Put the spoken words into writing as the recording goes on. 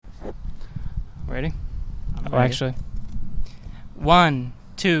Ready? Ready. Actually. 1,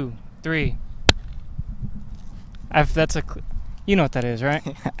 2, 3. You know what that is, right?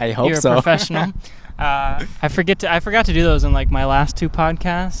 I hope You're so. You're a professional. I forgot to do those in like my last 2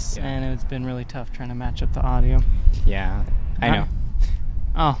 podcasts, and it's been really tough trying to match up the audio. Yeah, I know.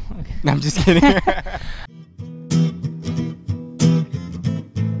 Oh, okay. I'm just kidding.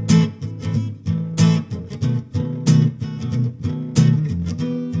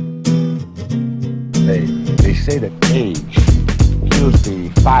 They say that age fuels the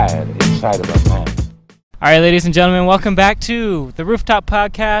fire inside of a man. All right, ladies and gentlemen, welcome back to the Rooftop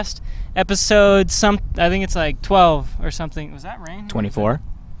Podcast, episode I think it's like 12 or something. Was that rain? 24.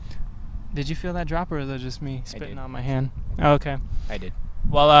 Did you feel that drop, or was that just me spitting on my hand? Oh, okay. I did.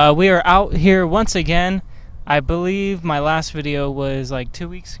 Well, we are out here once again. I believe my last video was like 2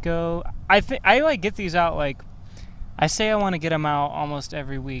 weeks ago. I get these out I say I want to get them out almost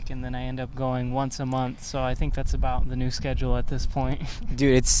every week, and then I end up going once a month. So I think that's about the new schedule at this point.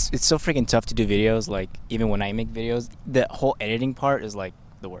 Dude, it's so freaking tough to do videos. Like, even when I make videos, the whole editing part is like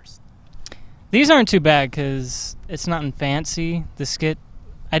the worst. These aren't too bad because it's nothing fancy. The skit,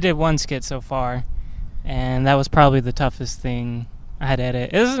 I did one skit so far, and that was probably the toughest thing I had to edit.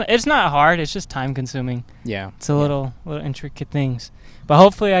 It's not hard. It's just time consuming. Yeah. It's a little intricate things. But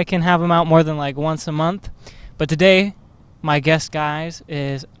hopefully I can have them out more than like once a month. But today, my guest, guys,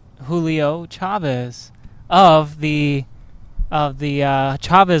 is Julio Chavez of the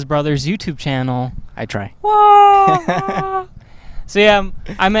Chavez Brothers YouTube channel. I try. Whoa! So yeah,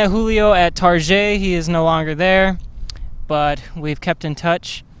 I met Julio at Target. He is no longer there, but we've kept in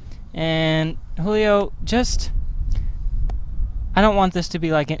touch. And Julio, I don't want this to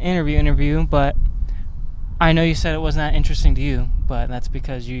be like an interview, but I know you said it wasn't that interesting to you, but that's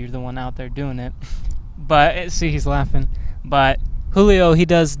because you're the one out there doing it. But, see, he's laughing. But Julio, he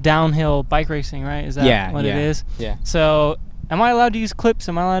does downhill bike racing, right? Is that what it is? Yeah. So, am I allowed to use clips?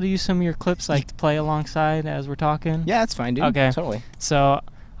 Am I allowed to use some of your clips, like, to play alongside as we're talking? Yeah, that's fine, dude. Okay. Totally. So,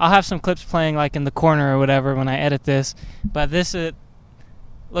 I'll have some clips playing, like, in the corner or whatever when I edit this. But this is...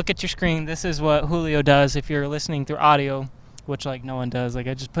 Look at your screen. This is what Julio does if you're listening through audio, which, like, no one does. Like,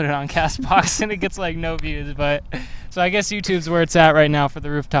 I just put it on CastBox, and it gets, like, no views. But so, I guess YouTube's where it's at right now for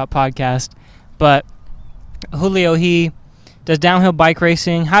the Rooftop Podcast. But... Julio, he does downhill bike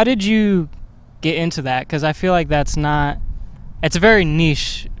racing. How did you get into that? Because I feel like it's a very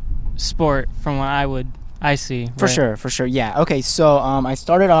niche sport from what I see. For sure. Yeah. Okay, so I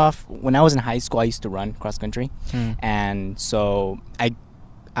started off when I was in high school. I used to run cross country, and so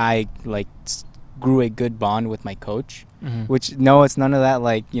I grew a good bond with my coach. Mm-hmm. Which no, it's none of that.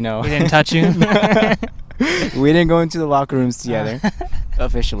 He didn't touch you. We didn't go into the locker rooms together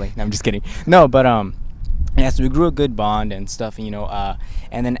officially. No, I'm just kidding. No, but yeah, so we grew a good bond and stuff,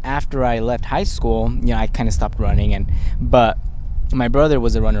 and then after I left high school, I kind of stopped running, but my brother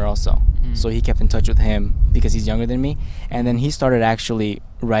was a runner also, so he kept in touch with him because he's younger than me, and then he started actually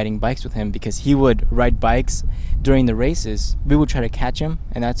riding bikes with him because he would ride bikes during the races. We would try to catch him,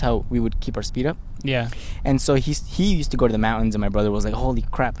 and that's how we would keep our speed up. Yeah. And so he used to go to the mountains, and my brother was like, holy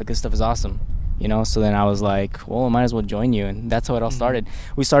crap, like, this stuff is awesome. So then I was like, well, I might as well join you. And that's how it all started.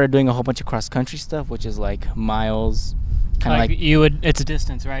 We started doing a whole bunch of cross-country stuff, which is like miles. Kind of it's a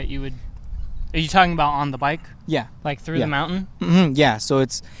distance, right? Are you talking about on the bike? Yeah. Like through the mountain? Mm-hmm. Yeah. So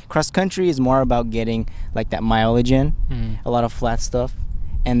it's cross-country is more about getting like that mileage in, a lot of flat stuff.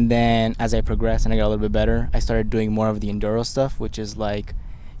 And then as I progressed and I got a little bit better, I started doing more of the enduro stuff, which is like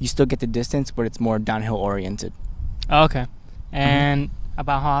you still get the distance, but it's more downhill oriented. Oh, okay. And...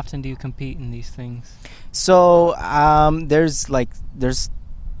 About how often do you compete in these things? So there's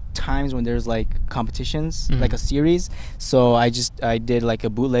times when there's like competitions, like a series. So I did like a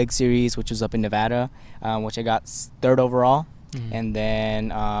bootleg series, which was up in Nevada, which I got 3rd overall. And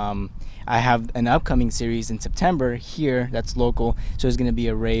then I have an upcoming series in September here that's local. So there's going to be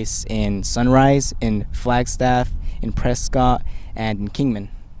a race in Sunrise, in Flagstaff, in Prescott, and in Kingman,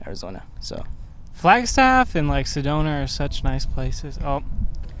 Arizona. So Flagstaff and like Sedona are such nice places. Oh,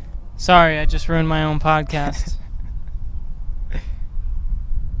 sorry, I just ruined my own podcast.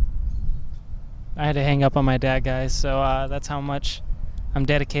 I had to hang up on my dad, guys, so that's how much I'm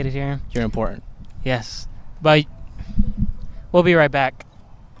dedicated here. You're important. Yes, but we'll be right back.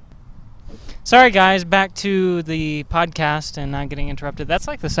 Sorry, guys, back to the podcast and not getting interrupted. That's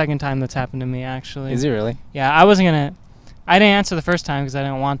like the second time that's happened to me, actually. Is it really? Yeah, I didn't answer the first time because I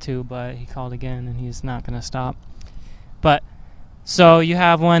didn't want to, but he called again, and he's not going to stop. But, so you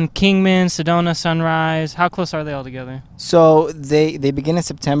have one, Kingman, Sedona, Sunrise. How close are they all together? So they begin in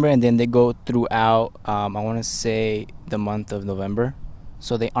September, and then they go throughout, I want to say, the month of November.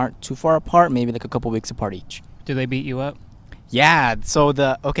 so they aren't too far apart, maybe like a couple weeks apart each. Do they beat you up? Yeah, so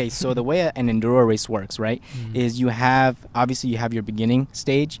the way an enduro race works, right, is you have your beginning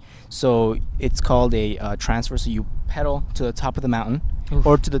stage, so it's called a transfer, so you pedal to the top of the mountain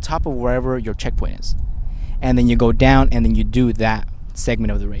or to the top of wherever your checkpoint is, and then you go down and then you do that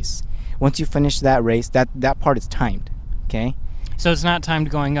segment of the race. Once you finish that race, that part is timed, okay? So it's not timed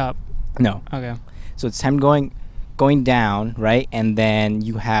going up? No. Okay. So it's timed going down, right? And then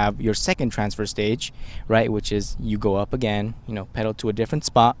you have your second transfer stage, right, which is you go up again, pedal to a different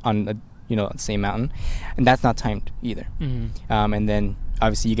spot on the same mountain, and that's not timed either. And then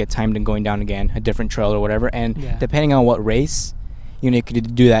obviously you get timed and going down again, a different trail or whatever, and depending on what race, you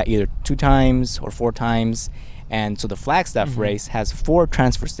could do that either 2 times or 4 times. And so the Flagstaff race has 4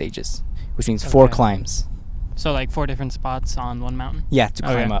 transfer stages, which means 4 climbs. So like 4 different spots on one mountain? Yeah, to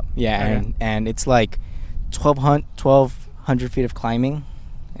climb up. Yeah, and it's like 1,200 feet of climbing.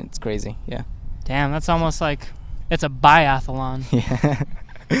 It's crazy, yeah. Damn, that's almost like it's a biathlon. Yeah.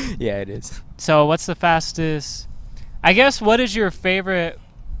 Yeah, it is. So what's the fastest, I guess, what is your favorite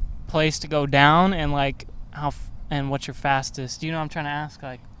place to go down, and like and what's your fastest? Do you know what I'm trying to ask?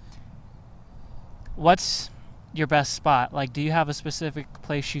 Like, what's your best spot? Like, do you have a specific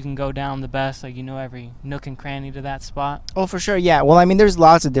place you can go down the best? Like, every nook and cranny to that spot? Oh, for sure, yeah. Well, I mean, there's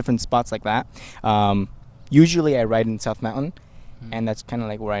lots of different spots like that. Usually I ride in South Mountain, and that's kind of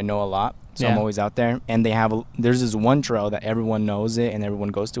like where I know a lot. So I'm always out there. And there's this one trail that everyone knows it and everyone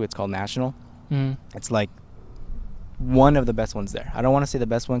goes to. It's called National. It's like one of the best ones there. I don't want to say the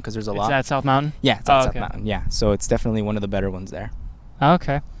best one because there's a lot. Is that South Mountain? Yeah, it's South Mountain. Yeah, so it's definitely one of the better ones there.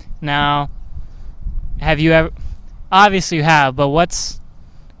 Okay. Now, have you ever? Obviously you have, but what's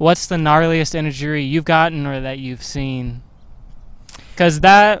the gnarliest injury you've gotten or that you've seen? Because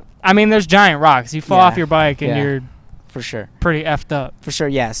there's giant rocks. You fall off your bike and you're for sure pretty effed up. For sure,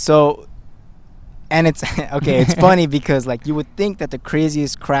 yeah. So, and it's okay. It's funny because like you would think that the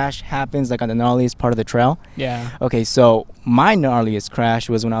craziest crash happens like on the gnarliest part of the trail. Yeah. Okay, so my gnarliest crash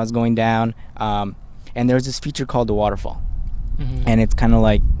was when I was going down, and there's this feature called the waterfall. And it's kind of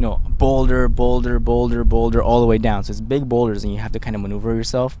like boulder all the way down. So it's big boulders, and you have to kind of maneuver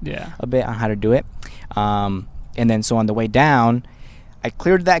yourself a bit on how to do it. And then so on the way down, I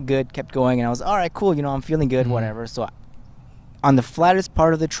cleared that good, kept going, and I was all right, cool. I'm feeling good, whatever. So on the flattest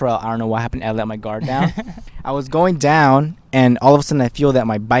part of the trail, I don't know what happened. I let my guard down. I was going down, and all of a sudden I feel that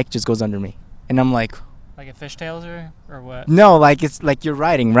my bike just goes under me, and I'm like. Like a fishtails or what? No, like it's like you're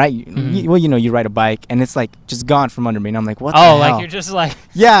riding, right? You ride a bike, and it's like just gone from under me, and I'm like, what the hell? Like you're just like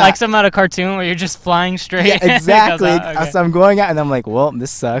like some out of cartoon where you're just flying straight. Yeah, exactly. So I'm going out, and I'm like, well,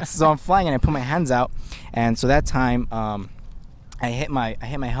 this sucks. So I'm flying, and I put my hands out, and so that time, I hit my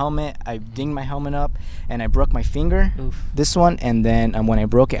helmet. I dinged my helmet up, and I broke my finger. Oof. This one, and then when I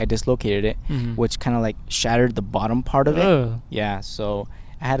broke it, I dislocated it, which kind of like shattered the bottom part of it. Ugh. Yeah, so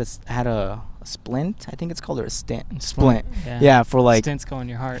I had a splint, I think it's called, or a splint. Yeah, for like stints go in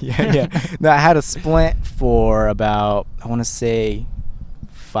your heart. Yeah. No, I had a splint for about, I want to say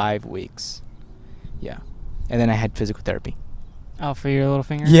 5 weeks. Yeah. And then I had physical therapy. Oh, for your little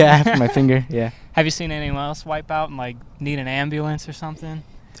finger? Yeah, for my finger. Yeah. Have you seen anyone else wipe out and like need an ambulance or something?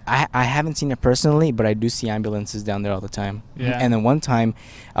 I haven't seen it personally, but I do see ambulances down there all the time. Yeah. And then one time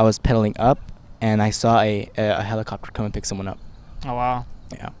I was pedaling up, and I saw a helicopter come and pick someone up. Oh, wow.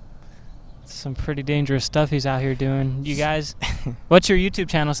 Yeah. Some pretty dangerous stuff he's out here doing. You guys, what's your YouTube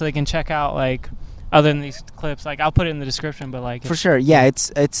channel so they can check out, like, other than these clips? Like, I'll put it in the description, but like... For sure. Yeah, it's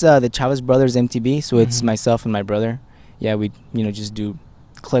the Chavez Brothers MTB, so it's myself and my brother. Yeah, we, just do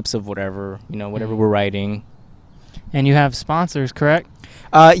clips of whatever, whatever we're writing. And you have sponsors, correct?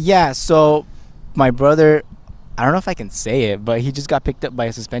 Yeah, so my brother, I don't know if I can say it, but he just got picked up by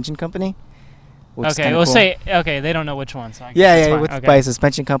a suspension company. Okay, we'll say, they don't know which one. So by a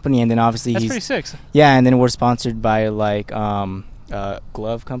suspension company, and then obviously that's pretty sick. Yeah, and then we're sponsored by like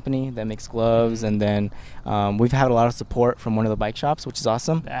glove company that makes gloves, and then we've had a lot of support from one of the bike shops, which is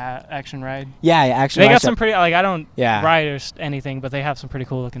awesome. Action Ride. Yeah, Action Ride. They got shop. some pretty, like, I don't ride or anything, but they have some pretty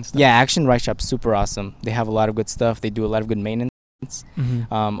cool looking stuff. Yeah, Action Ride Shop's super awesome. They have a lot of good stuff. They do a lot of good maintenance.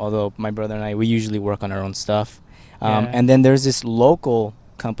 Although my brother and I, we usually work on our own stuff. And then there's this local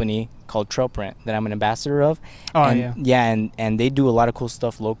company called Trail Print that I'm an ambassador of. And they do a lot of cool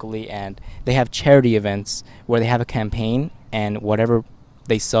stuff locally, and they have charity events where they have a campaign, and whatever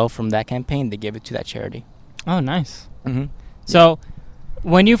they sell from that campaign, they give it to that charity. Oh, nice. So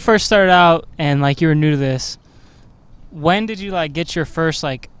when you first started out and like you were new to this, when did you like get your first,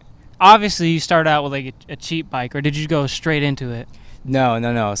 like, obviously you started out with like a cheap bike, or did you go straight into it?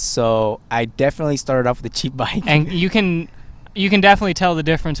 No. So I definitely started off with a cheap bike. And you can, you can definitely tell the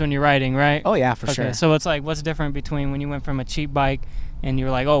difference when you're riding, right? Oh yeah, for Okay, sure. so it's like, what's different between when you went from a cheap bike and you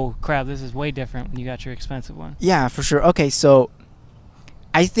were like, oh crap, this is way different when you got your expensive one? Yeah, for sure. Okay, so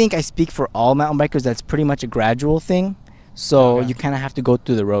I think I speak for all mountain bikers. That's pretty much a gradual thing. So Okay. you kind of have to go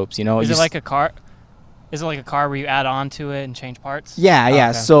through the ropes, you know. Is You it like a car? Is it like a car where you add on to it and change parts? Yeah, Oh, yeah.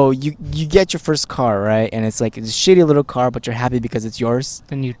 okay. So you get your first car, right? And it's like it's a shitty little car, but you're happy because it's yours.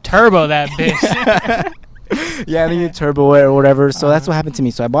 Then you turbo that bitch. Yeah, then you turbo it or whatever. So that's what happened to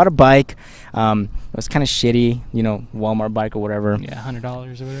me. So I bought a bike. It was kind of shitty, you know, Walmart bike or whatever. Yeah,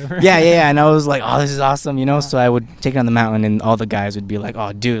 $100 or whatever. Yeah. And I was like, oh, this is awesome, you know. So I would take it on the mountain, and all the guys would be like,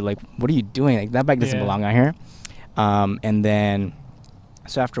 oh, dude, like, what are you doing? Like, that bike doesn't Yeah. belong out here. And then,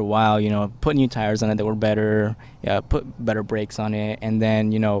 so after a while, you know, put new tires on it that were better. Yeah, put better brakes on it, and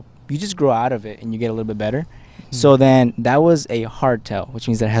then, you know, you just grow out of it and you get a little bit better. So then that was a hardtail, which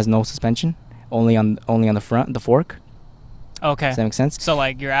means that it has no suspension, only on the front, the fork. Okay. Does that make sense? So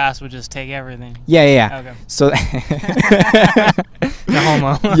like your ass would just take everything. Yeah. Okay. So The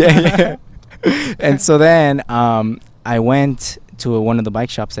homo. yeah. And so then I went to one of the bike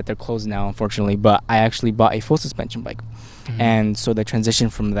shops that they're closed now, unfortunately, but I actually bought a full suspension bike. And so the transition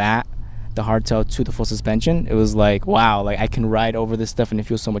from that, the hardtail, to the full suspension, it was like, wow, like I can ride over this stuff and it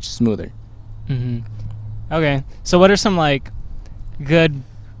feels so much smoother. Okay. So what are some like good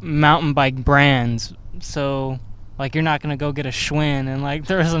mountain bike brands? So like you're not gonna go get a Schwinn and like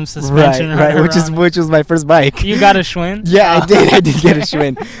throw some suspension Right, which was my first bike. You got a Schwinn? Yeah, I did get a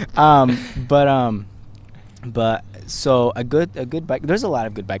Schwinn. But so a good bike. There's a lot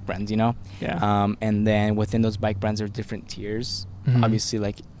of good bike brands, you know. Yeah. And then within those bike brands, there are different tiers. Obviously,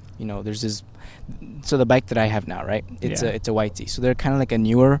 like, you know, there's this. So the bike that I have now, right? It's Yeah. a YT. So they're kind of like a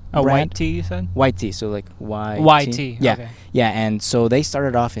newer A brand. white tee, you said? YT. So like YT. Yeah. Okay. Yeah. And so they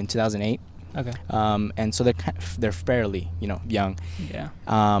started off in 2008. Okay. And so they're fairly, you know, young. Yeah.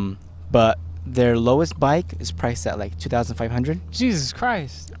 But their lowest bike is priced at like 2,500. Jesus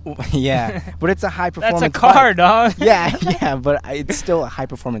Christ. Yeah, but it's a high performance. That's a car, bike. dog. Yeah, but it's still a high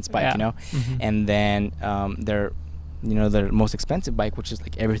performance bike, Yeah. you know. And then their most expensive bike, which is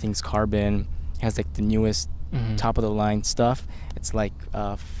like everything's carbon, has like the newest top of the line stuff. It's like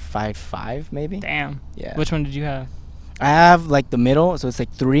 5.5 maybe. Damn. Yeah. Which one did you have? I have like the middle, so it's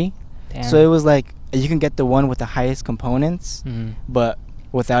like 3. Damn. So it was like you can get the one with the highest components, Mhm. but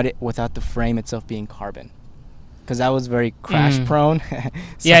without the frame itself being carbon, because I was very crash prone.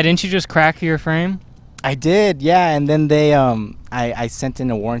 So Yeah, didn't you just crack your frame? I did, yeah. And then they I sent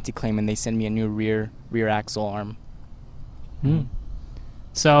in a warranty claim, and they sent me a new rear axle arm.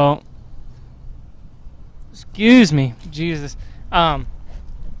 So, excuse me, Jesus.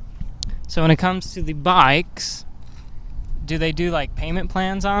 So when it comes to the bikes, do they do like payment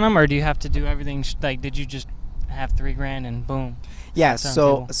plans on them, or do you have to do everything? Like, did you just have $3,000 and boom? Yeah, Sounds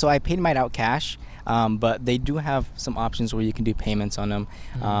so cool. so I paid mine out cash, but they do have some options where you can do payments on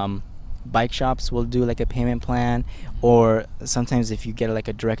them. Bike shops will do like a payment plan, or sometimes if you get like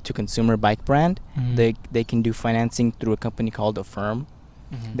a direct to consumer bike brand, they can do financing through a company called Affirm.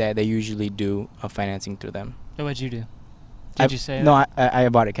 That they usually do a financing through them. So what'd you do? Did you say No, that? I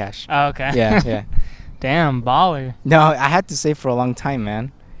bought it cash. Oh, okay. Yeah. Damn, baller. No, I had to save for a long time,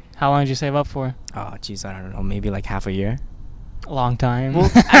 man. How long did you save up for? Oh, jeez, I don't know, maybe like half a year. A long time. Well,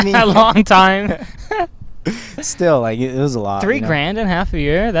 I mean, a long time. Still, like it was a lot. $3,000 in half a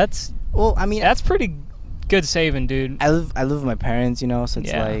year? That's That's pretty good saving, dude. I live with my parents, you know, so it's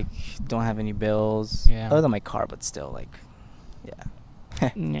Yeah. like don't have any bills Yeah. other than my car, but still, like, yeah.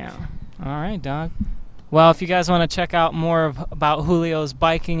 Yeah. All right, dog. Well, if you guys want to check out more about Julio's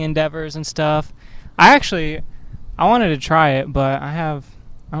biking endeavors and stuff, I wanted to try it, but I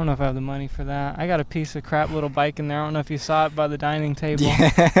don't know if I have the money for that. I got a piece of crap little bike in there. I don't know if you saw it by the dining table.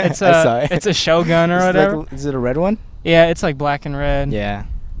 Yeah, It's I saw it. It's a Shogun or It's whatever. like, is it a red one? Yeah, it's like black and red. Yeah.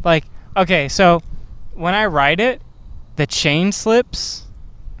 Like, okay, so when I ride it, the chain slips.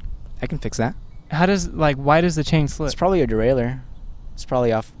 I can fix that. Why does the chain slip? It's probably a derailleur. It's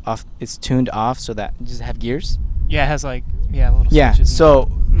probably off. It's tuned off so that does it have gears? Yeah, it has little Yeah. switches. So,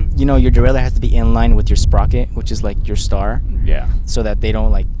 you know, your derailleur has to be in line with your sprocket, which is like your star, yeah. so that they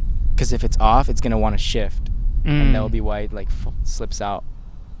don't because if it's off, it's gonna want to shift, and that will be why it slips out.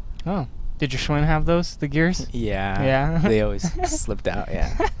 Oh, did your Schwinn have those? The gears? Yeah. Yeah. They always slipped out.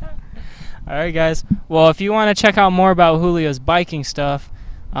 Yeah. All right, guys. Well, if you want to check out more about Julio's biking stuff,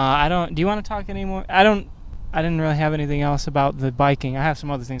 do you want to talk anymore? I didn't really have anything else about the biking. I have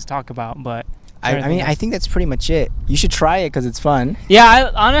some other things to talk about, but I think that's pretty much it. You should try it because it's fun.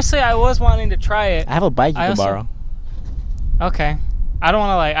 yeah, honestly I was wanting to try it. I have a bike you can borrow. Okay. I don't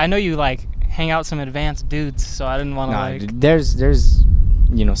want to I know you hang out with some advanced dudes, so I didn't want to like. Dude, there's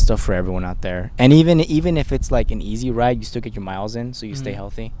stuff for everyone out there, and even if it's like an easy ride, you still get your miles in, so you stay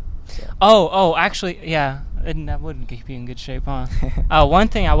healthy. So. Oh, actually, yeah, that wouldn't keep you in good shape, huh? One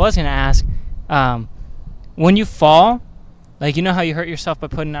thing I was gonna ask, when you fall, like how you hurt yourself by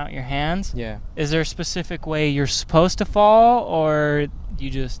putting out your hands. Yeah. Is there a specific way you're supposed to fall, or you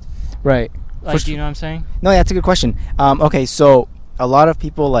just right? Like, do you know what I'm saying? No, that's a good question. Okay, so a lot of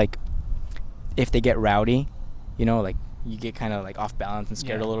people, like, if they get rowdy, like you get kind of like off balance and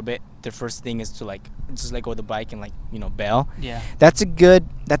scared a little bit. The first thing is to like just let go of the bike and like bail. Yeah. That's a good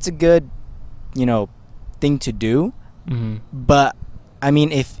thing to do. Mm-hmm. But I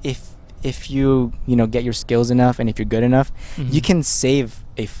mean, if you get your skills enough and if you're good enough, you can save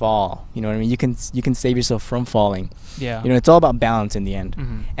a fall. You know what I mean? You can save yourself from falling. Yeah. It's all about balance in the end.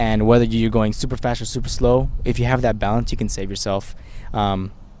 Mm-hmm. And whether you're going super fast or super slow, if you have that balance, you can save yourself.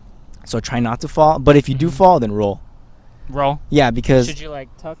 So try not to fall. But if you do fall, then roll. Roll? Yeah, because... Should you,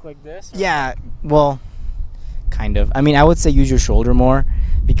 like, tuck like this? Yeah, well, kind of. I mean, I would say use your shoulder more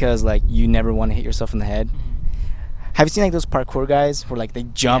because, like, you never want to hit yourself in the head. Have you seen, like, those parkour guys where, like, they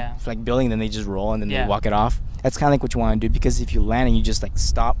jump, like, building, and then they just roll, and then they walk it off? That's kind of like what you want to do because if you land and you just, like,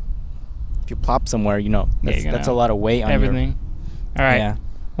 stop, if you plop somewhere, that's a lot of weight on everything. All right. Yeah.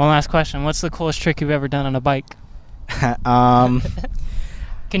 One last question. What's the coolest trick you've ever done on a bike?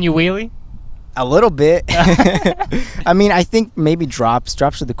 Can you wheelie? A little bit. I mean, I think maybe drops.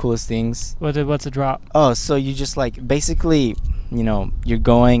 Drops are the coolest things. What's a drop? Oh, so you just, like, basically, you're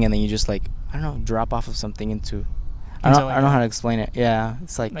going and then you just, like, I don't know, drop off of something into... I don't know how to explain it. Yeah,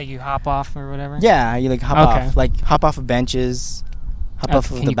 it's like... Like you hop off or whatever? Yeah, you, like, hop off. Like, hop off of benches. Hop off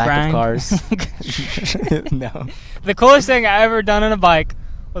of the back of cars. No. The coolest thing I ever done on a bike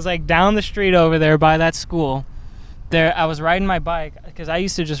was, like, down the street over there by that school. There, I was riding my bike because I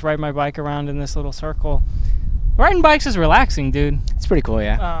used to just ride my bike around in this little circle. Riding bikes is relaxing, dude. It's pretty cool,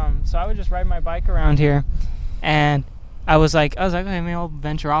 yeah. So I would just ride my bike around here, and I was like, okay, maybe I'll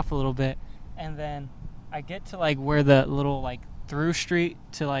venture off a little bit, and then I get to like where the little like through street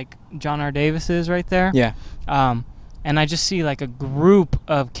to like John R. Davis is right there. Yeah. And I just see like a group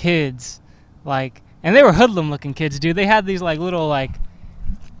of kids, like, and they were hoodlum-looking kids, dude. They had these like little like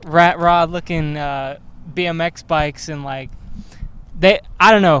rat rod-looking BMX bikes and like I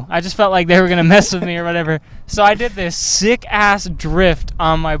don't know. I just felt like they were gonna mess with me or whatever. So I did this sick ass drift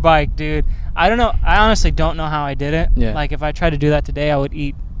on my bike, dude. I don't know. I honestly don't know how I did it. Yeah. Like if I tried to do that today, I would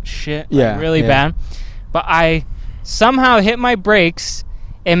eat shit. Yeah. Like, really bad. But I somehow hit my brakes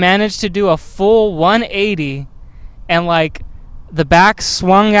and managed to do a full 180, and like the back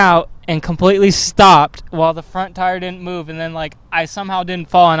swung out and completely stopped while the front tire didn't move, and then like I somehow didn't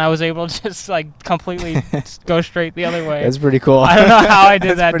fall and I was able to just like completely go straight the other way. That's pretty cool. I don't know how I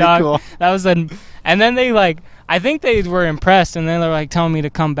did that, dog. Cool. That was and then they like, I think they were impressed, and then they're like telling me to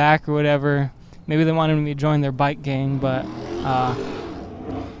come back or whatever. Maybe they wanted me to join their bike gang, but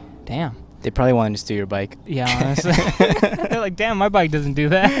damn. They probably wanted to steal your bike. Yeah, honestly. They're like, damn, my bike doesn't do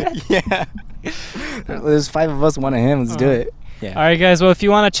that. Yeah. There's 5 of us, 1 of him. Let's do it. Yeah. All right, guys. Well, if you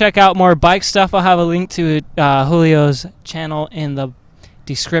want to check out more bike stuff, I'll have a link to Julio's channel in the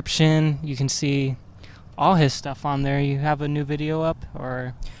description. You can see all his stuff on there. You have a new video up,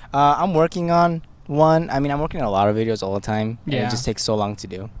 or? I'm working on one. I mean, I'm working on a lot of videos all the time. Yeah. And it just takes so long to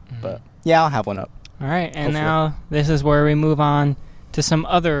do. Mm-hmm. But yeah, I'll have one up. All right, and Hopefully. now this is where we move on to some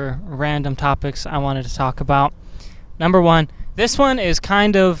other random topics I wanted to talk about. Number 1, this one is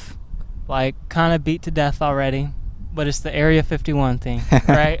kind of beat to death already, but it's the Area 51 thing,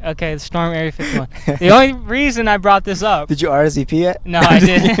 right? Okay, the Storm Area 51. The only reason I brought this up... Did you RSVP yet? No, I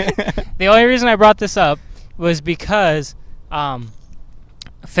didn't. The only reason I brought this up was because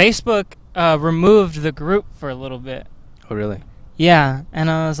Facebook removed the group for a little bit. Oh, really? Yeah, and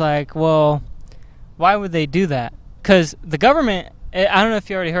I was like, well, why would they do that? Because the government... I don't know if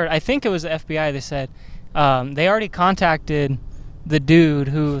you already heard. I think it was the FBI. They said they already contacted the dude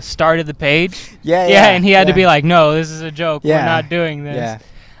who started the page. Yeah, and he had to be like, "No, this is a joke. Yeah. We're not doing this."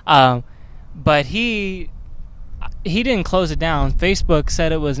 Yeah. But he didn't close it down. Facebook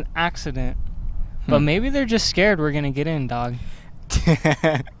said it was an accident. But maybe they're just scared we're gonna get in, dog.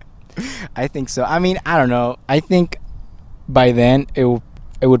 I think so. I mean, I don't know. I think by then it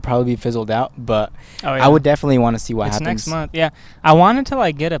would probably be fizzled out, but I would definitely want to see what happens. Next month. Yeah. I wanted to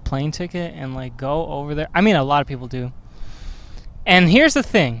like get a plane ticket and like go over there. I mean, a lot of people do. And here's the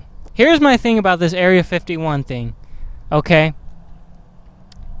thing. Here's my thing about this Area 51 thing. Okay?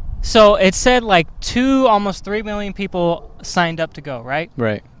 So it said like almost 3 million people signed up to go, right?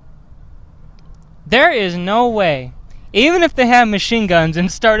 Right. There is no way even if they had machine guns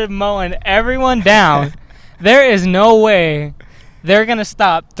and started mowing everyone down, there is no way they're going to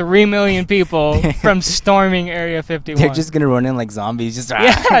stop 3 million people from storming Area 51. They're just going to run in like zombies. Just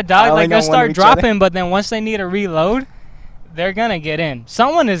yeah, dog. Like, they'll start dropping, but then once they need to reload, they're going to get in.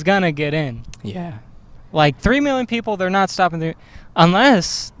 Someone is going to get in. Yeah. Like, 3 million people, they're not stopping.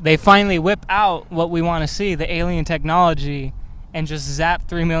 Unless they finally whip out what we want to see, the alien technology, and just zap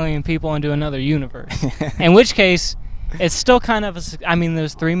 3 million people into another universe. In which case, it's still kind of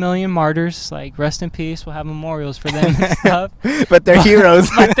there's 3 million martyrs. Like, rest in peace. We'll have memorials for them and stuff. But they're heroes.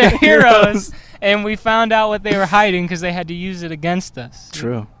 But they're heroes. And we found out what they were hiding because they had to use it against us.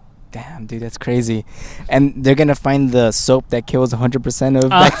 True. Damn, dude, that's crazy. And they're going to find the soap that kills 100% of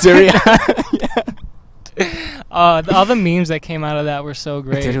bacteria. All the memes that came out of that were so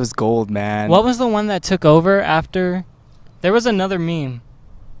great. Dude, it was gold, man. What was the one that took over after? There was another meme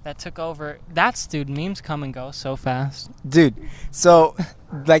that took over. Dude, memes come and go so fast. Dude, so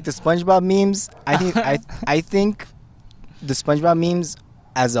like the SpongeBob memes, I think the SpongeBob memes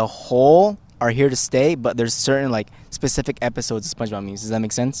as a whole are here to stay, but there's certain like specific episodes of SpongeBob memes. Does that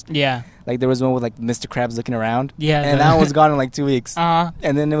make sense? Yeah. Like there was one with like Mr. Krabs looking around. Yeah. And that one was gone in like 2 weeks. Uh-huh.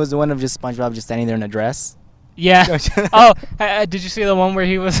 And then there was the one of just SpongeBob just standing there in a dress. Yeah. Oh, did you see the one where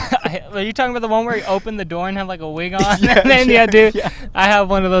he was? Are you talking about the one where he opened the door and had like a wig on? Yeah, and then, yeah, dude. Yeah. I have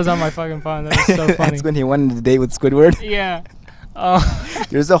one of those on my fucking phone. That was so funny. That's when he went on the date with Squidward. Yeah. Oh.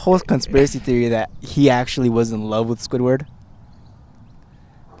 There's a whole conspiracy theory that he actually was in love with Squidward.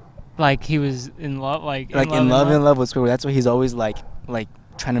 Like he was in love, like in love with Squidward. That's why he's always like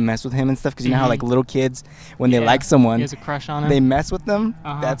trying to mess with him and stuff. Because you know how like little kids, when they like someone, he has a crush on him. They mess with them.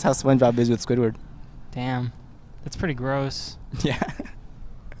 Uh-huh. That's how SpongeBob is with Squidward. Damn, that's pretty gross. Yeah.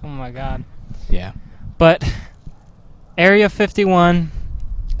 Oh my god. Yeah. But Area 51.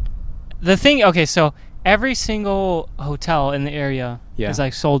 The thing. Okay, so every single hotel in the area is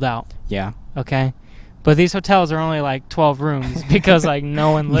like sold out. Yeah. Okay. But these hotels are only like 12 rooms because like no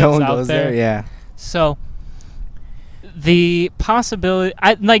one lives no one out goes there. Yeah. So the possibility,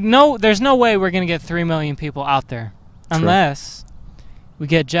 there's no way we're gonna get 3 million people out there unless we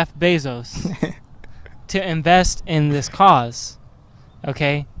get Jeff Bezos to invest in this cause.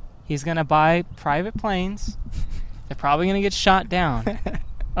 Okay, he's gonna buy private planes. They're probably gonna get shot down.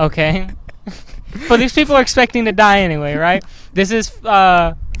 Okay, but these people are expecting to die anyway, right? This is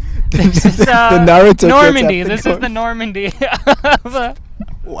the Naruto Normandy. This is the Normandy.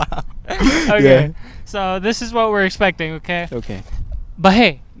 Wow. Okay. Yeah. So this is what we're expecting, okay? Okay. But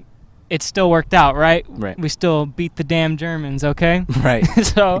hey, it still worked out, right? Right. We still beat the damn Germans, okay? Right.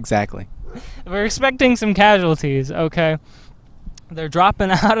 So exactly. We're expecting some casualties, okay? They're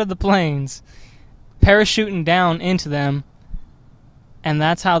dropping out of the planes, parachuting down into them, and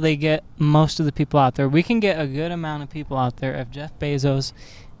that's how they get most of the people out there. We can get a good amount of people out there if Jeff Bezos,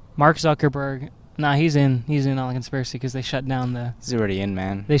 Mark Zuckerberg. Nah, he's in on the conspiracy because they shut down He's already in,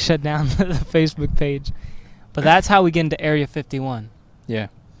 man. They shut down the Facebook page. But that's how we get into Area 51. Yeah.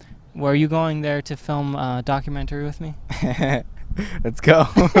 Were you going there to film a documentary with me? Let's go.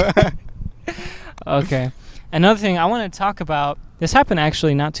 Okay. Another thing I want to talk about, this happened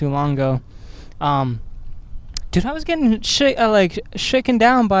actually not too long ago. Dude, I was getting shaken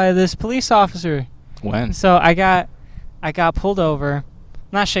down by this police officer. When? So I got pulled over.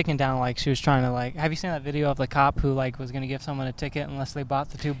 Not shaken down like she was trying to have you seen that video of the cop who was going to give someone a ticket unless they bought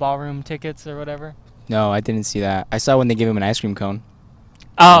the 2 ballroom tickets or whatever? No, I didn't see that. I saw when they gave him an ice cream cone.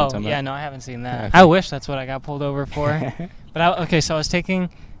 Oh, yeah, no, I haven't seen that. Okay. I wish that's what I got pulled over for. But so I was taking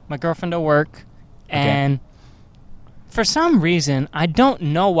my girlfriend to work, and for some reason, I don't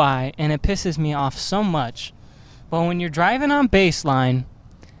know why, and it pisses me off so much, but when you're driving on baseline,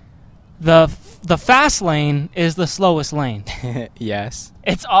 the fast lane is the slowest lane. Yes.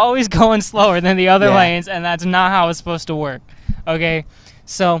 It's always going slower than the other lanes, and that's not how it's supposed to work. Okay?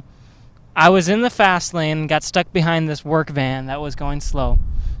 So I was in the fast lane and got stuck behind this work van that was going slow.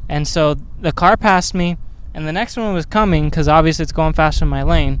 And so the car passed me, and the next one was coming because obviously it's going faster in my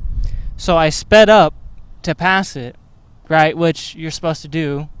lane. So I sped up to pass it, right, which you're supposed to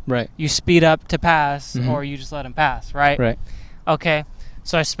do. Right. You speed up to pass, or you just let him pass, right? Right. Okay.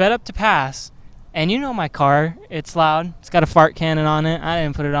 So I sped up to pass, and you know my car, it's loud. It's got a fart cannon on it. I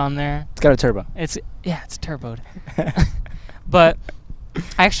didn't put it on there. It's got a turbo. It's turboed. But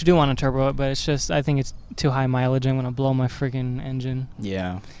I actually do want to turbo it, but it's just, I think it's too high mileage. I'm going to blow my freaking engine.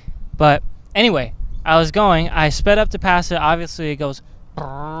 Yeah. But anyway, I sped up to pass it. Obviously, it goes,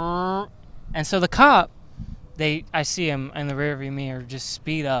 brrr. And so the cop, I see him in the rearview mirror just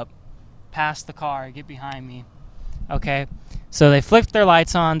speed up, past the car, get behind me. Okay? So they flipped their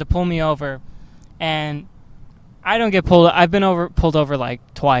lights on to pull me over, and I don't get pulled. I've been pulled over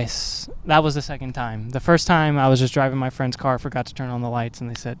like twice. That was the second time. The first time I was just driving my friend's car, forgot to turn on the lights, and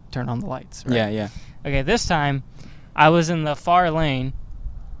they said turn on the lights. Right? Yeah. Okay, this time I was in the far lane,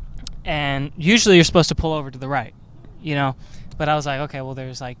 and usually you're supposed to pull over to the right, you know. But I was like, okay, well,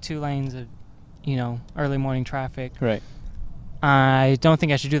 there's like 2 lanes of, you know, early morning traffic. Right. I don't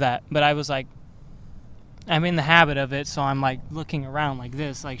think I should do that. But I was like, I'm in the habit of it, so I'm like looking around like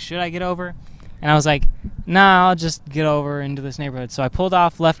this, like, should I get over? And I was like, nah, I'll just get over into this neighborhood. So I pulled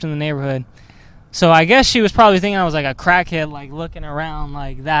off, left in the neighborhood. So I guess she was probably thinking I was like a crackhead, like looking around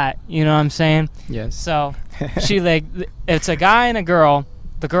like that. You know what I'm saying? Yes. So she like, it's a guy and a girl.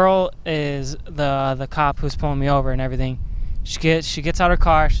 The girl is the cop who's pulling me over and everything. She gets out her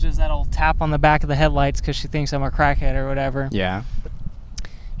car. She does that old tap on the back of the headlights because she thinks I'm a crackhead or whatever. Yeah.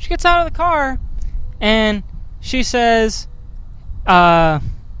 She gets out of the car and she says, I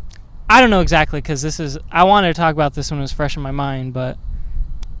don't know exactly because I wanted to talk about this when it was fresh in my mind, but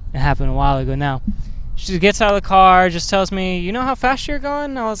it happened a while ago now. She gets out of the car, just tells me, you know how fast you're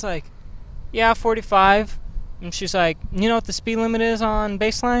going? And I was like, yeah, 45. And she's like, you know what the speed limit is on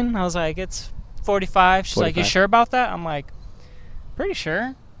baseline? I was like, it's 45. She's 45. like, you sure about that? I'm like, pretty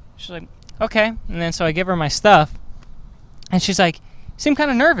sure. She's like, okay. And then so I give her my stuff. And she's like, you seem kind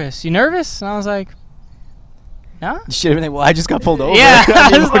of nervous. You nervous? And I was like, no. You should have been like, well, I just got pulled over. Yeah. I mean,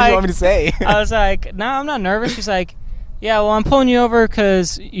 I was what do like, you want me to say? I was like, no, I'm not nervous. She's like, yeah, well, I'm pulling you over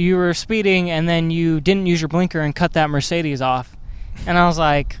because you were speeding and then you didn't use your blinker and cut that Mercedes off. And I was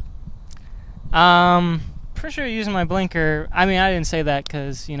like, pretty sure you're using my blinker. I mean, I didn't say that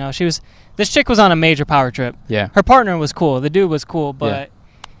because, you know, this chick was on a major power trip. Yeah. Her partner was cool. The dude was cool, but,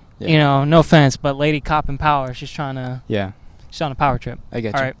 Yeah. you know, no offense, but lady cop in power, she's on a power trip. I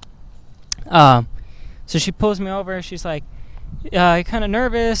get All you. right. So she pulls me over. She's like, you're kind of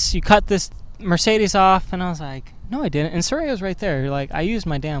nervous. You cut this Mercedes off. And I was like, no, I didn't. And Soraya's right there. Like, I used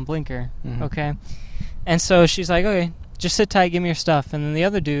my damn blinker. Mm-hmm. Okay. And so she's like, okay, just sit tight. Give me your stuff. And then the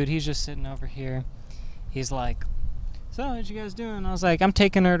other dude, he's just sitting over here. He's like, so what you guys doing? I was like, I'm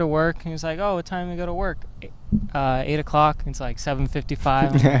taking her to work. And he's like, oh, what time do we go to work? 8 o'clock. It's like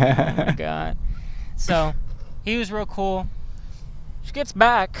 7:55. Like, oh, my God. So he was real cool. She gets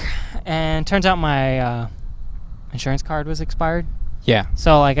back, and turns out my insurance card was expired. Yeah.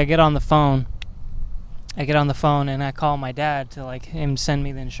 So, like, I get on the phone, and I call my dad to, like, him send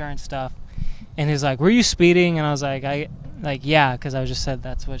me the insurance stuff. And he's like, were you speeding? And I was like, yeah, because I just said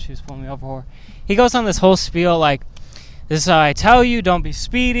that's what she was pulling me over for. He goes on this whole spiel, like, this is how I tell you, don't be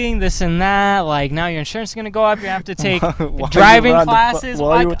speeding, this and that. Like, now your insurance is going to go up. You have to take driving classes.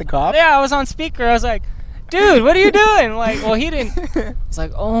 While you were with the cop? Yeah, I was on speaker. I was like, dude, what are you doing? Like, well, he didn't. It's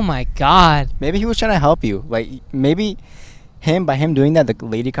like, oh my God. Maybe he was trying to help you. Like, maybe by him doing that, the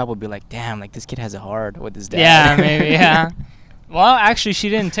lady cop would be like, damn, like, this kid has it hard with his dad. Yeah, maybe, yeah. Well, actually, she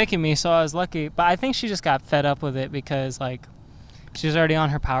didn't ticket me, so I was lucky. But I think she just got fed up with it because, like, she was already on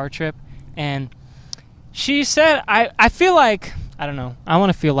her power trip. And she said, I feel like, I don't know. I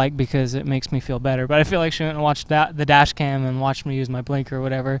want to feel like because it makes me feel better. But I feel like she went and watched the dash cam and watched me use my blinker or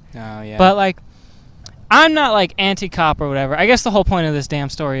whatever. Oh, yeah. But, like, I'm not, like, anti-cop or whatever. I guess the whole point of this damn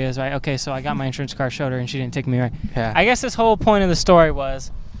story is, right, okay, so I got my insurance card, showed her, and she didn't take me right. Yeah. I guess this whole point of the story was,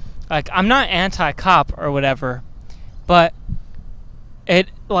 like, I'm not anti-cop or whatever, but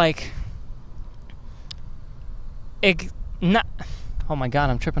it, like, oh, my God,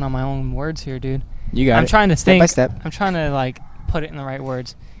 I'm tripping on my own words here, dude. You got it. I'm trying to think. Step by step. I'm trying to, like, put it in the right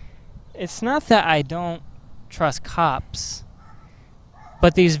words. It's not that I don't trust cops,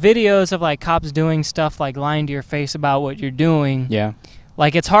 but these videos of, like, cops doing stuff, like, lying to your face about what you're doing. Yeah.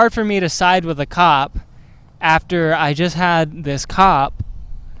 Like, it's hard for me to side with a cop after I just had this cop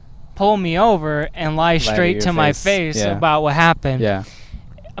pull me over and lie straight to my face about what happened. Yeah.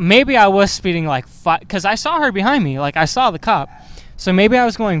 Maybe I was speeding, like, because I saw her behind me. Like, I saw the cop. So maybe I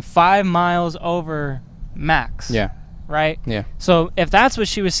was going 5 miles over max. Yeah. Right? Yeah. So if that's what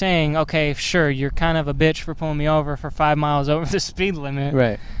she was saying, okay, sure, you're kind of a bitch for pulling me over for 5 miles over the speed limit.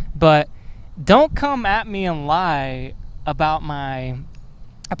 Right. But don't come at me and lie about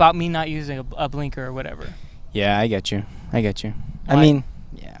me not using a blinker or whatever. Yeah, I get you. I mean,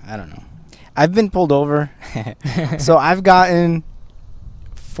 yeah, I don't know. I've been pulled over. So I've gotten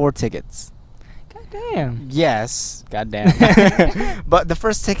 4 tickets. Goddamn. Yes. Goddamn. But the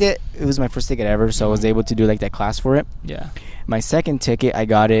first ticket, it was my first ticket ever, so I was able to do, like, that class for it. Yeah. My second ticket, I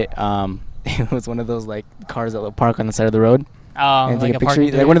got it. It was one of those, like, cars that will park on the side of the road. Oh, and like take a a picture.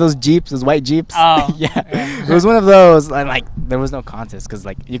 parking Like one of those Jeeps, those white Jeeps. Oh. Yeah. It was one of those. And, like, there was no contest because,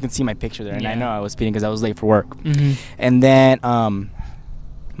 like, you can see my picture there. And I know I was speeding because I was late for work. Mm-hmm. And then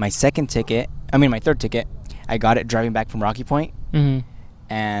my third ticket, I got it driving back from Rocky Point, Mm-hmm.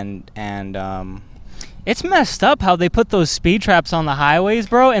 and It's messed up how they put those speed traps on the highways,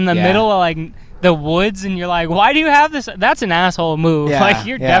 bro, in the Yeah. middle of like the woods, and you're like, why do you have this? That's an asshole move. Yeah, Like,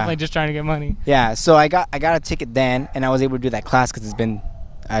 you're yeah. definitely just trying to get money. yeah. So I got a ticket then, and I was able to do that class because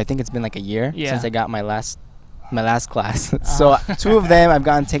I think it's been like a year Yeah. since I got my last class. So 2 of them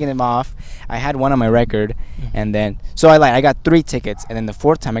I've taken them off. I had 1 on my record, and then I got 3 tickets, and then the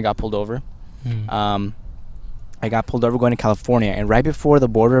 4th time I got pulled over. I got pulled over going to California, and right before the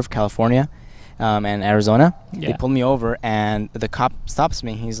border of California and Arizona, they pulled me over, and the cop stops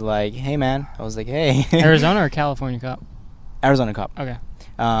me. He's like, "Hey, man." I was like, "Hey." Arizona or California cop? Arizona cop. Okay.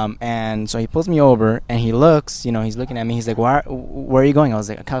 And so he pulls me over, and he looks, he's looking at me. He's like, where are you going? I was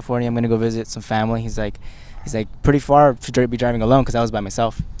like, California. I'm going to go visit some family. He's like, pretty far to be driving alone because I was by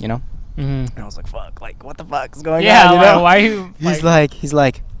myself, Mm-hmm. And I was like, fuck, like, what the fuck is going on? Yeah, why are you... He's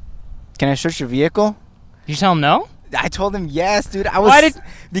like, can I search your vehicle? You tell him no? I told him yes, dude.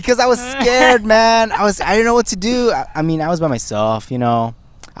 Because I was scared, man. I didn't know what to do. I mean, I was by myself,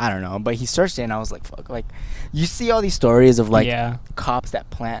 I don't know. But he searched it, and I was like, fuck. Like, you see all these stories of, like, cops that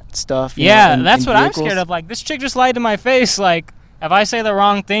plant stuff. Yeah, in that's what vehicles. I'm scared of. Like, this chick just lied to my face. Like, if I say the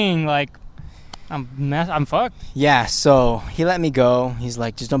wrong thing, like, I'm fucked. Yeah, so he let me go. He's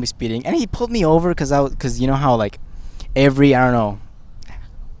like, just don't be speeding. And he pulled me over because you know how, like, every, I don't know,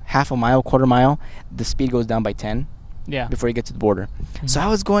 half a mile, quarter mile, the speed goes down by 10. Yeah. Before you get to the border. Mm-hmm. So I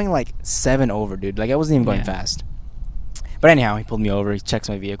was going like 7 over, dude. Like, I wasn't even going fast. But anyhow, he pulled me over. He checks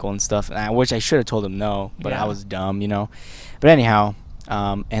my vehicle and stuff, which I should have told him no, but I was dumb, But anyhow,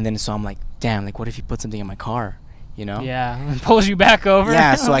 and then so I'm like, damn, like, what if he put something in my car, Yeah, and pulls you back over.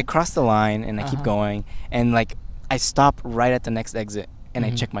 Yeah, so I cross the line, and I keep going, and, like, I stop right at the next exit, and I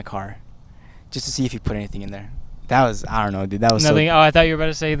check my car just to see if he put anything in there. That was, I don't know, dude. That was nothing. so... Oh, I thought you were about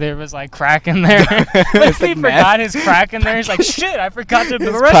to say there was, like, crack in there. It's he like forgot meth. his crack in there. He's like, shit, I forgot to his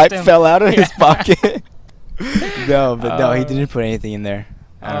arrest pipe him. fell out of his pocket. No, he didn't put anything in there.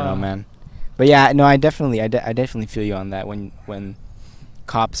 I don't know, man. But yeah, no, I definitely feel you on that when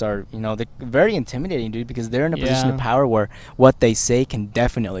cops are, they're very intimidating, dude, because they're in a position of power where what they say can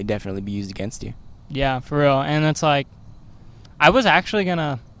definitely be used against you. Yeah, for real. And it's like, I was actually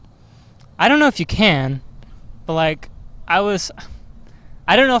gonna, I don't know if you can, but, like, I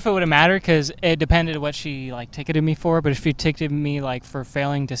don't know if it would have mattered because it depended what she, like, ticketed me for. But if she ticketed me, like, for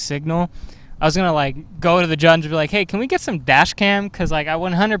failing to signal, I was gonna, like, go to the judge and be like, hey, can we get some dash cam? Because, like, I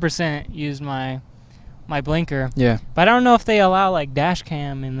 100% used my blinker. Yeah. But I don't know if they allow, like, dash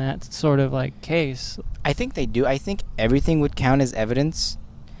cam in that sort of, like, case. I think they do. I think everything would count as evidence.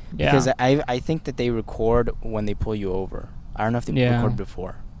 Yeah. Because I think that they record when they pull you over. I don't know if they record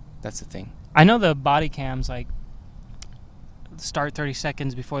before. That's the thing. I know the body cams, like, start 30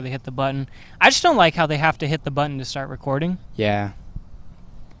 seconds before they hit the button. I just don't like how they have to hit the button to start recording. Yeah.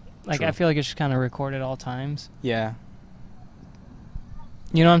 Like, True. I feel like it should kind of record at all times. Yeah.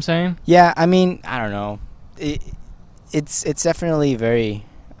 You know what I'm saying? Yeah, I mean, I don't know. It's definitely very,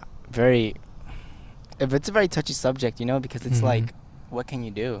 very... It's a very touchy subject, because it's like, what can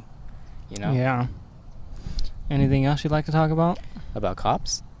you do? Yeah. Anything else you'd like to talk about? About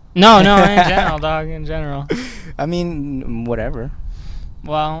cops? No, in general, dog, in general. I mean, whatever.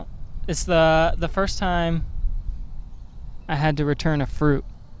 Well, it's the first time I had to return a fruit.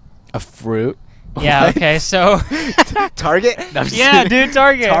 A fruit? Yeah, What? okay, so... Target? No, I'm just Yeah, kidding. dude,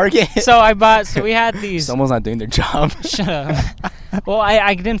 Target. Target? So we had these... Someone's not doing their job. Shut up. Well,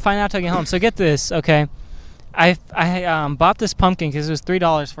 I didn't find out till I get home. So get this, okay? I bought this pumpkin because it was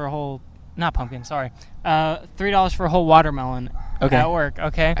 $3 for a whole... Not pumpkin, sorry. $3 for a whole watermelon at work,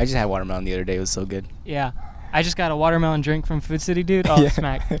 okay? I just had watermelon the other day. It was so good. Yeah. I just got a watermelon drink from Food City, dude. Oh, Yeah.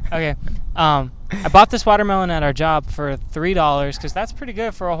 smack. Okay. I bought this watermelon at our job for $3 because that's pretty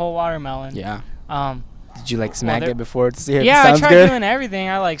good for a whole watermelon. Yeah. Um, Did you, like, smack it before to see if it yeah, sounds I tried good? doing everything.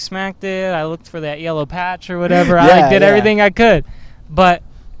 I, like, smacked it. I looked for that yellow patch or whatever. I, Yeah, like, did yeah. everything I could. But,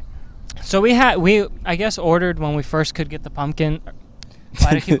 so we, I guess, ordered when we first could get the pumpkin.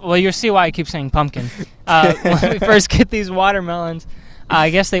 Well, you'll see why I keep saying pumpkin. When we first get these watermelons, I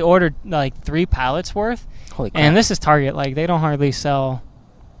guess they ordered, like, 3 pallets worth. Holy crap. And this is Target. Like, they don't hardly sell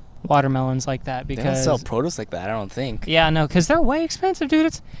watermelons like that because... They don't sell produce like that, I don't think. Yeah, no, because they're way expensive,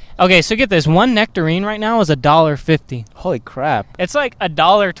 dude. Okay, so get this. One nectarine right now is $1.50. Holy crap. It's like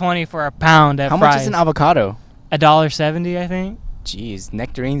 $1.20 for a pound at How Fry's. much is an avocado? $1.70, I think. Jeez,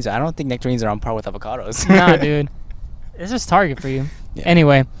 nectarines. I don't think nectarines are on par with avocados. Nah, dude. This is Target for you. Yeah.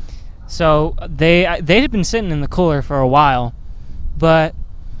 Anyway, so they had been sitting in the cooler for a while, but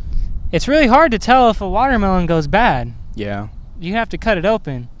it's really hard to tell if a watermelon goes bad. Yeah. You have to cut it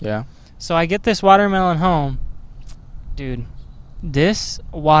open. Yeah. So I get this watermelon home. Dude, this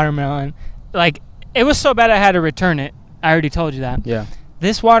watermelon, like, it was so bad I had to return it. I already told you that. Yeah.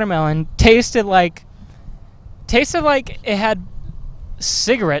 This watermelon tasted like it had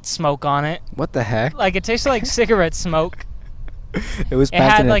cigarette smoke on it. What the heck? Like, it tasted like cigarette smoke. It was It had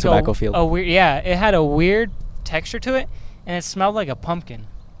planted in a like tobacco field. a weird, yeah, it had a weird texture to it, and it smelled like a pumpkin.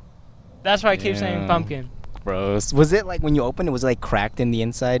 That's why I keep saying Yeah. pumpkin. Gross. Was it like when you opened it, was it like cracked in the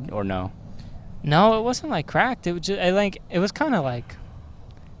inside or no? No, it wasn't like cracked. It was just, it was kind of like,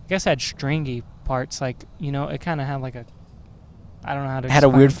 I guess it had stringy parts. Like, you know, it kind of had like a, I don't know how to. It had a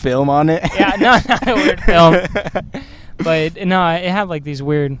explain weird it. film on it. Yeah, no, not a weird film. But no, it had like these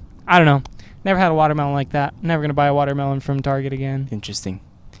weird. I don't know. Never had a watermelon like that. Never gonna buy a watermelon from Target again. Interesting.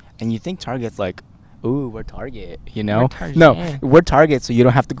 And you think Target's like, ooh, we're Target, you know? We're Target. No, we're Target, so you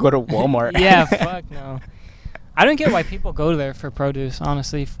don't have to go to Walmart. Yeah, fuck no. I don't get why people go there for produce,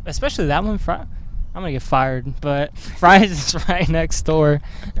 honestly. Especially that one. I'm gonna get fired, but Fry's is right next door.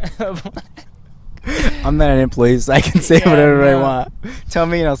 I'm not an employee, so I can say Yeah, whatever I no. want. Tell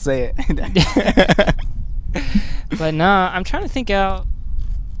me and I'll say it. But nah, I'm trying to think out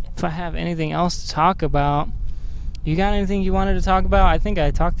if I have anything else to talk about. You got anything you wanted to talk about? I think I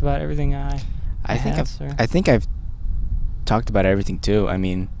talked about everything I sir. think I've talked about everything too. I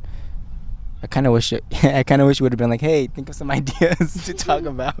mean, I kind of wish you would have been like, hey, think of some ideas to talk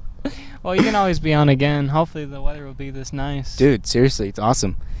about. Well, you can always be on again. Hopefully the weather will be this nice. Dude, seriously, it's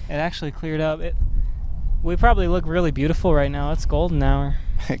awesome. It actually cleared up. We probably look really beautiful right now. It's golden hour.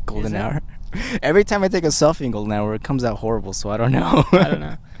 Golden Is it? hour. Every time I take a selfie in golden hour, it comes out horrible, so I don't know. I don't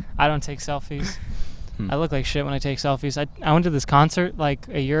know. I don't take selfies. I look like shit when I take selfies. I went to this concert like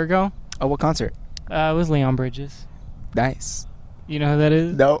a year ago. Oh, what concert? It was Leon Bridges. Nice. You know who that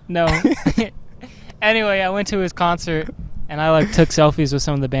is? No. No. Anyway, I went to his concert, and I like took selfies with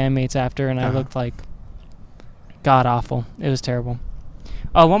some of the bandmates after, and I looked like god awful. It was terrible.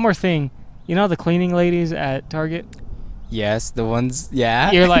 Oh, one more thing. You know the cleaning ladies at Target? Yes, the ones.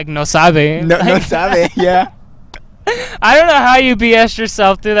 Yeah. You're like, no sabe. no, no sabe. Yeah. I don't know how you BS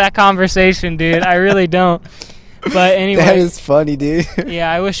yourself through that conversation, dude. I really don't. But anyway. That is funny, dude. Yeah,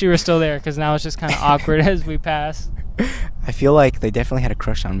 I wish you were still there because now it's just kind of awkward as we pass. I feel like they definitely had a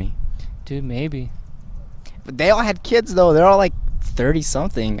crush on me. Dude, maybe. But they all had kids, though. They're all like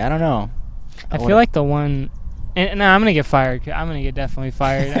 30-something. I don't know. I feel like the one... And no, I'm going to get fired. I'm going to get definitely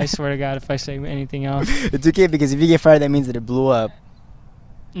fired. I swear to God if I say anything else. It's okay because if you get fired, that means that it blew up.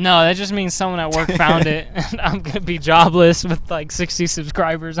 No, that just means someone at work found it. And I'm going to be jobless with like 60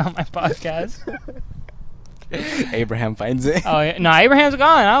 subscribers on my podcast. Abraham finds it. Oh, yeah. No, Abraham's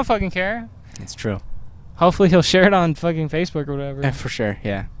gone. I don't fucking care. It's true. Hopefully he'll share it on fucking Facebook or whatever. For sure,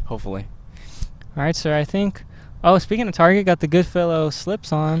 yeah. Hopefully. All right, sir. I think... Oh, speaking of Target, got the Goodfellow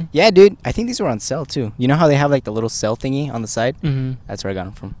slips on. Yeah, dude. I think these were on sale, too. You know how they have like the little sale thingy on the side? Mm-hmm. That's where I got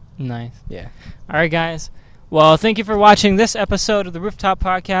them from. Nice. Yeah. All right, guys. Well, thank you for watching this episode of the Rooftop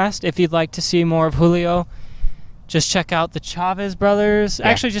Podcast. If you'd like to see more of Julio, just check out the Chavez Brothers. Yeah.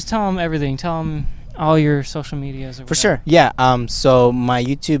 Actually, just tell them everything. Tell them all your social medias. Or For sure. Yeah. So my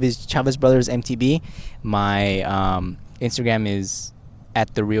YouTube is Chavez Brothers MTB. My Instagram is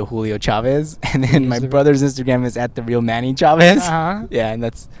at the real Julio Chavez, and then my brother's Instagram is at the real Manny Chavez. Uh-huh. Yeah, and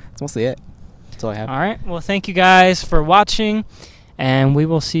that's mostly it. That's all I have. All right. Well, thank you guys for watching, and we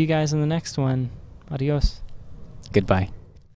will see you guys in the next one. Adios. Goodbye.